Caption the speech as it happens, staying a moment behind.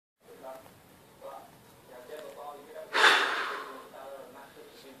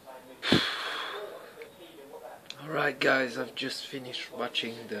Guys, I've just finished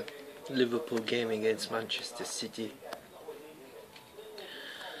watching the Liverpool game against Manchester City.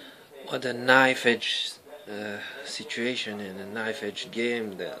 What a knife-edge situation and a knife-edge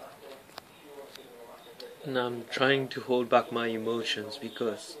game there. And I'm trying to hold back my emotions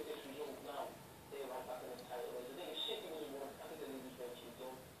because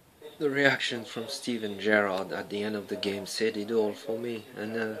the reactions from Steven Gerrard at the end of the game said it all for me.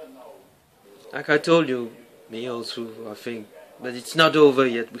 And like I told you, me also, I think, but it's not over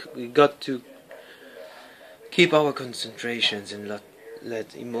yet. We got to keep our concentrations and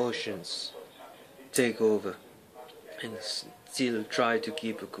let emotions take over and still try to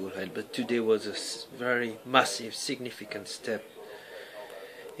keep a cool head. But today was a very massive, significant step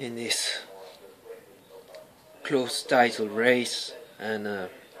in this close title race, and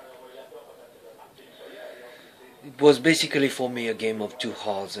it was basically for me a game of two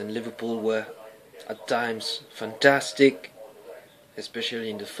halves, and Liverpool were at times fantastic, especially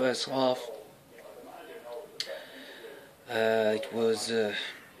in the first half. It was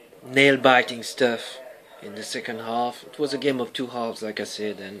nail-biting stuff in the second half. It was a game of two halves, like I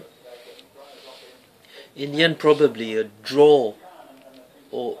said, and in the end probably a draw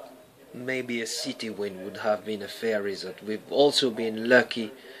or maybe a City win would have been a fair result. We've also been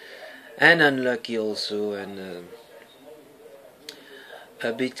lucky and unlucky also, and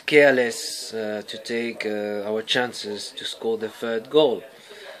a bit careless to take our chances to score the third goal.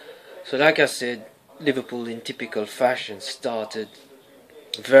 So like I said, Liverpool in typical fashion started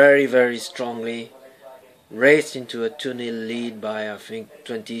very, very strongly, raced into a 2-0 lead by I think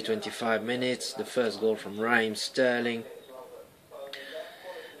 20-25 minutes. The first goal from Raheem Sterling,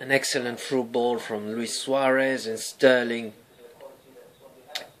 an excellent through ball from Luis Suarez, and Sterling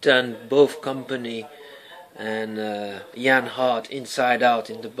turned both Company and Jan Hart inside out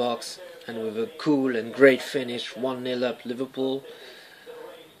in the box, and with a cool and great finish, 1-0 up Liverpool.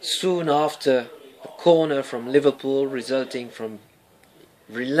 Soon after, a corner from Liverpool resulting from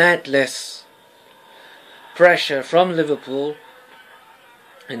relentless pressure from Liverpool,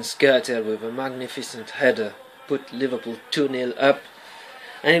 and Skirtel with a magnificent header put Liverpool 2-0 up,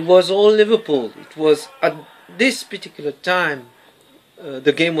 and it was all Liverpool. It was at this particular time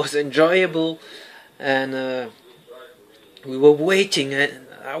the game was enjoyable, and we were waiting, and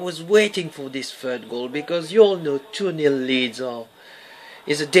I was waiting for this third goal, because you all know 2-0 leads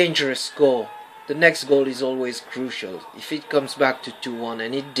is a dangerous score. The next goal is always crucial. If it comes back to 2-1,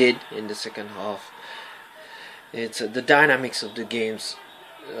 and it did in the second half, it's the dynamics of the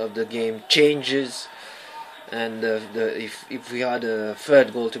game changes, and if we had a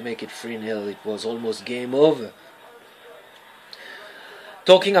third goal to make it 3-0, it was almost game over.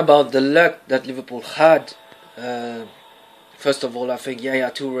 Talking about the luck that Liverpool had, first of all, I think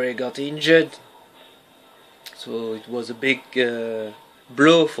Yaya Toure got injured, so it was a big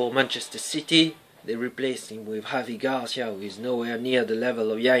blow for Manchester City. They replaced him with Javi Garcia, who is nowhere near the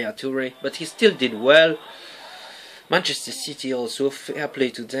level of Yaya Toure, but he still did well. Manchester City also, fair play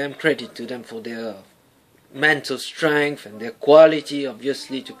to them, credit to them for their mental strength and their quality,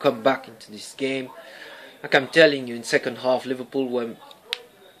 obviously, to come back into this game. Like I'm telling you, in second half, Liverpool were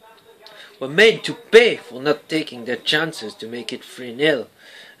made to pay for not taking their chances to make it 3-0.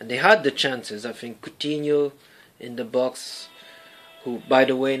 And they had the chances. I think Coutinho in the box, who, by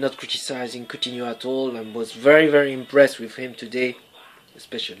the way, not criticizing Coutinho at all, and was very, very impressed with him today,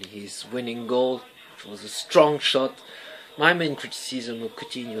 especially his winning goal, which was a strong shot. My main criticism of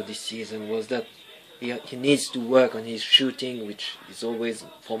Coutinho this season was that he needs to work on his shooting, which is always,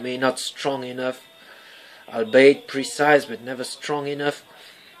 for me, not strong enough, albeit precise, but never strong enough.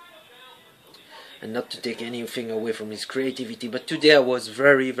 And not to take anything away from his creativity, but today I was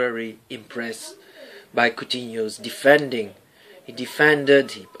very, very impressed by Coutinho's defending. He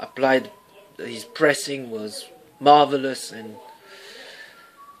defended, he applied, his pressing was marvelous, and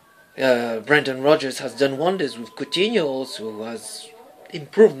Brendan Rodgers has done wonders with Coutinho also, who has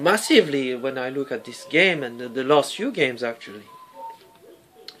improved massively when I look at this game and the last few games actually.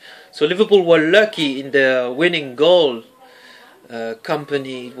 So Liverpool were lucky in their winning goal.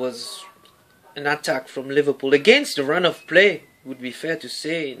 Company, it was an attack from Liverpool against the run of play, would be fair to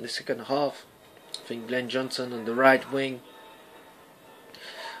say, in the second half. I think Glenn Johnson on the right wing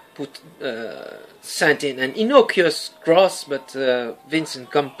sent in an innocuous cross, but Vincent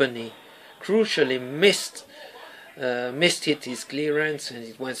Kompany crucially missed hit his clearance, and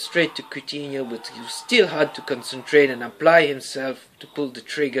it went straight to Coutinho, but he still had to concentrate and apply himself to pull the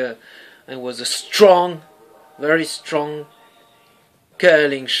trigger, and was a strong, very strong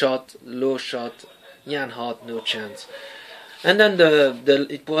curling shot, low shot. Jan Hart, no chance. And then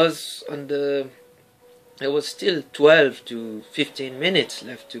it was on the there was still 12 to 15 minutes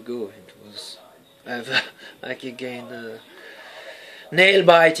left to go. It was like again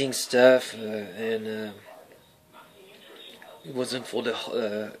nail-biting stuff, and it wasn't for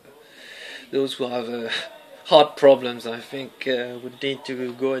the those who have heart problems. I think would need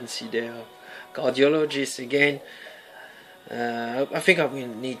to go and see their cardiologist again. I think I will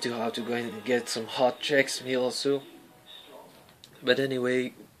need to have to go and get some heart checks me also. But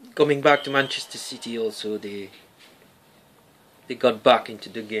anyway, coming back to Manchester City also, they got back into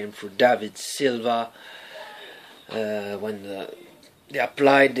the game through David Silva when they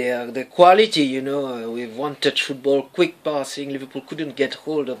applied their quality, you know, with one-touch football, quick passing. Liverpool couldn't get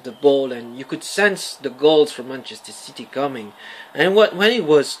hold of the ball, and you could sense the goals from Manchester City coming. And when it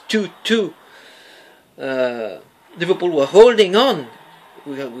was 2-2, Liverpool were holding on.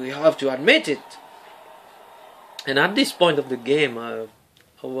 We have to admit it. And at this point of the game,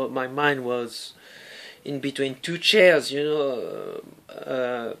 my mind was in between two chairs, you know.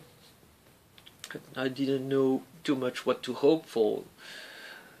 I didn't know too much what to hope for.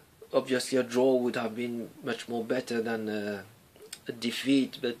 Obviously a draw would have been much more better than a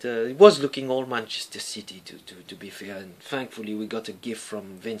defeat, but it was looking all Manchester City to be fair, and thankfully we got a gift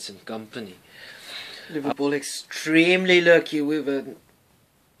from Vincent Kompany. Liverpool extremely lucky with a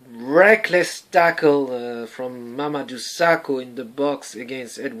reckless tackle from Mamadou Sakho in the box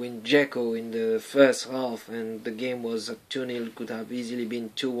against Edwin Dzeko in the first half, and the game was at 2-0, could have easily been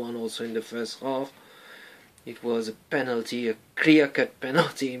 2-1 also in the first half. It was a penalty, a clear-cut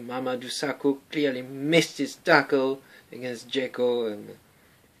penalty. Mamadou Sakho clearly missed his tackle against Dzeko, and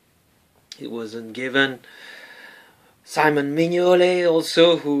it wasn't given. Simon Mignolet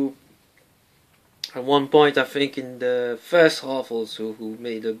also, who at one point, I think in the first half also, who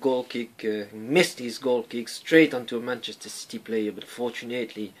made a goal kick, missed his goal kick straight onto a Manchester City player, but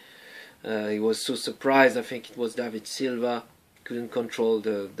fortunately he was so surprised. I think it was David Silva, couldn't control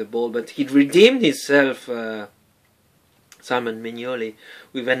the ball, but he'd redeemed himself, Simon Mignolet,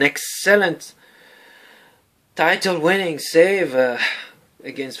 with an excellent title-winning save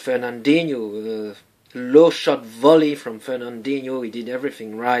against Fernandinho. Low shot volley from Fernandinho. He did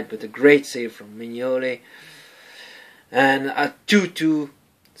everything right, but a great save from Mignolet. And at 2-2,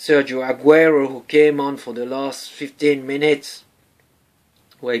 Sergio Aguero, who came on for the last 15 minutes,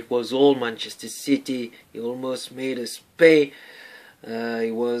 where it was all Manchester City. He almost made us pay.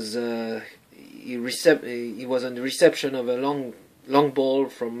 He was on the reception of a long ball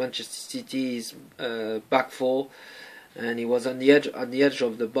from Manchester City's back four. And he was on the edge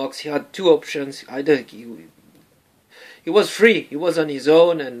of the box. He had two options. Either he was free, he was on his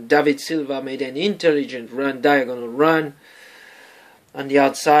own, and David Silva made an intelligent diagonal run on the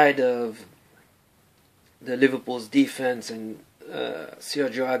outside of the Liverpool's defense, and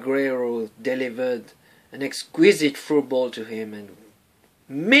Sergio Aguero delivered an exquisite through ball to him, and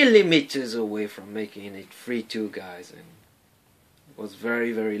millimeters away from making it 3-2, guys, and was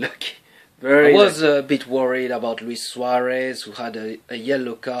very, very lucky. I was a bit worried about Luis Suarez, who had a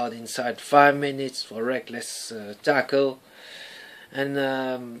yellow card inside 5 minutes for reckless tackle,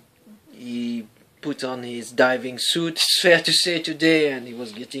 and he put on his diving suit, it's fair to say, today, and he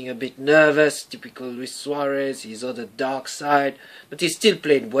was getting a bit nervous, typical Luis Suarez, his other dark side, but he still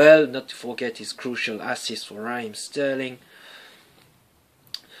played well, not to forget his crucial assist for Raheem Sterling.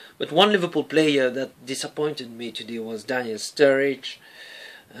 But one Liverpool player that disappointed me today was Daniel Sturridge.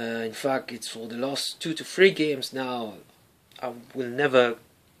 In fact, it's for the last 2 to 3 games now. It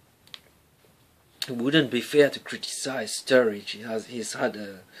wouldn't be fair to criticize Sturridge. He's had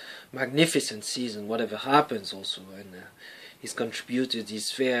a magnificent season, whatever happens also, and he's contributed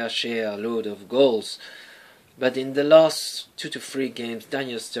his fair share load of goals. But in the last 2 to 3 games,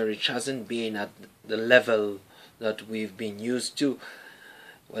 Daniel Sturridge hasn't been at the level that we've been used to.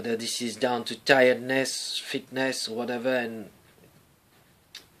 Whether this is down to tiredness, fitness, or whatever, and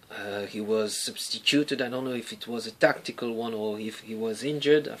he was substituted. I don't know if it was a tactical one or if he was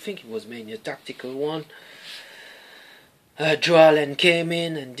injured. I think it was mainly a tactical one. Joe Allen came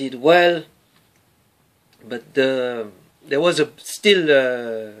in and did well, but there was still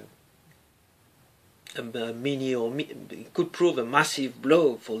a mini or it could prove a massive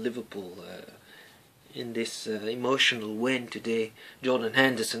blow for Liverpool in this emotional win today. Jordan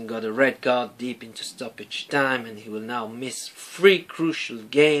Henderson got a red card deep into stoppage time, and he will now miss 3 crucial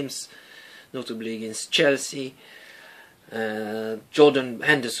games, notably against Chelsea. Jordan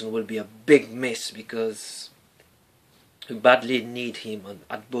Henderson will be a big miss because we badly need him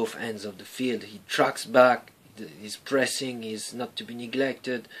at both ends of the field. He tracks back, his pressing is not to be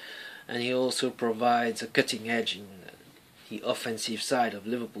neglected, and he also provides a cutting edge in the offensive side of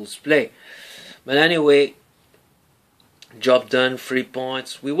Liverpool's play. But anyway, job done, 3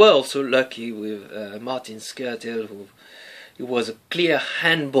 points. We were also lucky with Martin Skirtel, who it was a clear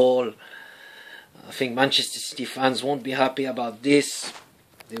handball. I think Manchester City fans won't be happy about this.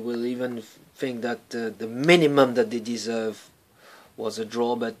 They will even think that the minimum that they deserve was a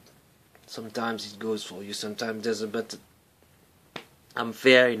draw, but sometimes it goes for you, sometimes it doesn't. But I'm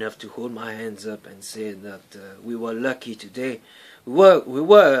fair enough to hold my hands up and say that we were lucky today. We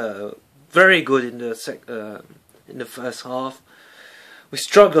were very good in the first half. We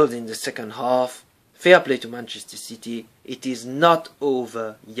struggled in the second half. Fair play to Manchester City. It is not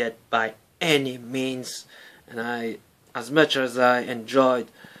over yet by any means. And as much as I enjoyed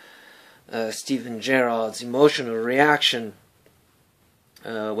Steven Gerrard's emotional reaction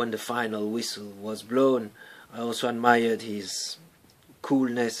when the final whistle was blown, I also admired his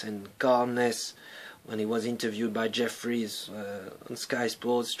coolness and calmness when he was interviewed by Jeffries on Sky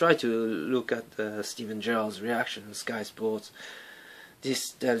Sports. Try to look at Steven Gerrard's reaction on Sky Sports.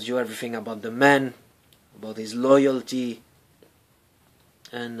 This tells you everything about the man, about his loyalty,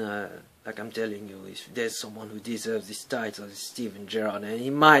 and like I'm telling you, if there's someone who deserves this title, it's Steven Gerrard, and he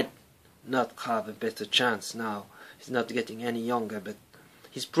might not have a better chance now. He's not getting any younger, but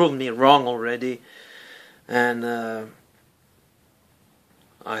he's proven me wrong already, and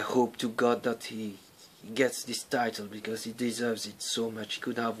I hope to God that he gets this title, because he deserves it so much. He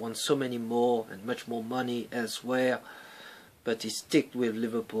could have won so many more and much more money elsewhere, but he stuck with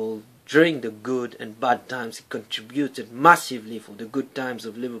Liverpool during the good and bad times. He contributed massively for the good times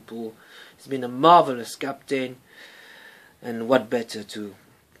of Liverpool. He's been a marvelous captain, and what better to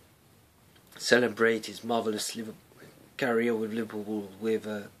celebrate his marvelous career with Liverpool with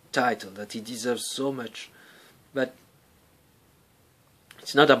a title that he deserves so much. But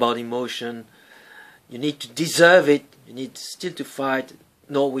it's not about emotion. You need to deserve it. You need still to fight.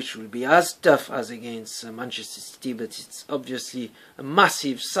 Norwich will be as tough as against Manchester City, but it's obviously a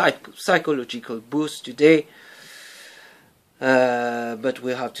massive psychological boost today. But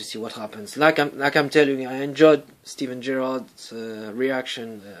we'll have to see what happens. Like I'm telling you, I enjoyed Steven Gerrard's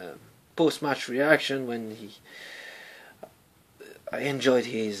reaction, post-match reaction when I enjoyed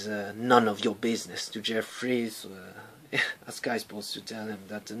his none of your business to Jeffries. As Sky supposed to tell him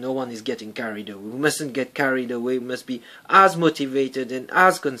that no one is getting carried away. We mustn't get carried away. We must be as motivated and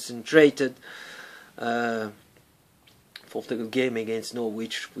as concentrated for the game against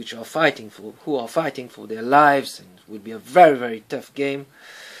Norwich, who are fighting for their lives, and it will be a very, very tough game.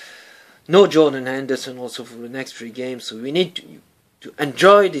 No Jordan Henderson also for the next 3 games, so we need to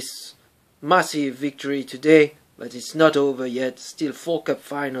enjoy this massive victory today, but it's not over yet. Still 4 cup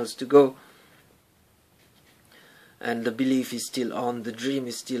finals to go. And the belief is still on, the dream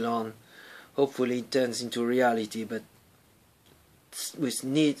is still on. Hopefully it turns into reality, but we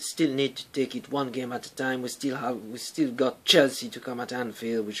still need to take it one game at a time. We still got Chelsea to come at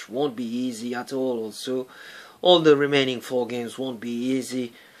Anfield, which won't be easy at all. Also, all the remaining 4 games won't be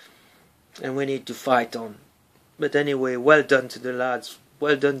easy, and we need to fight on. But anyway, well done to the lads.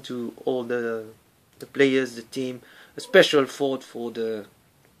 Well done to all the players, the team. A special thought for the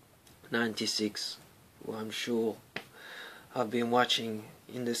 96. Who I'm sure have been watching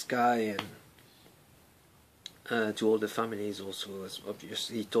in the sky, and to all the families also, as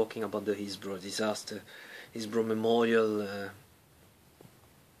obviously talking about the Hillsborough disaster, Hillsborough Memorial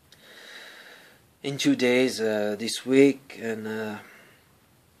in 2 days this week, and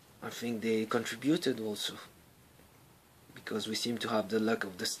I think they contributed also, because we seem to have the luck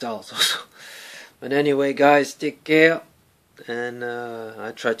of the stars also. But anyway, guys, take care, and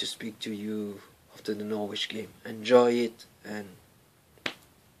I try to speak to you after the Norwich game. Enjoy it and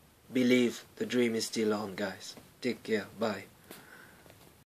believe the dream is still on, guys. Take care. Bye.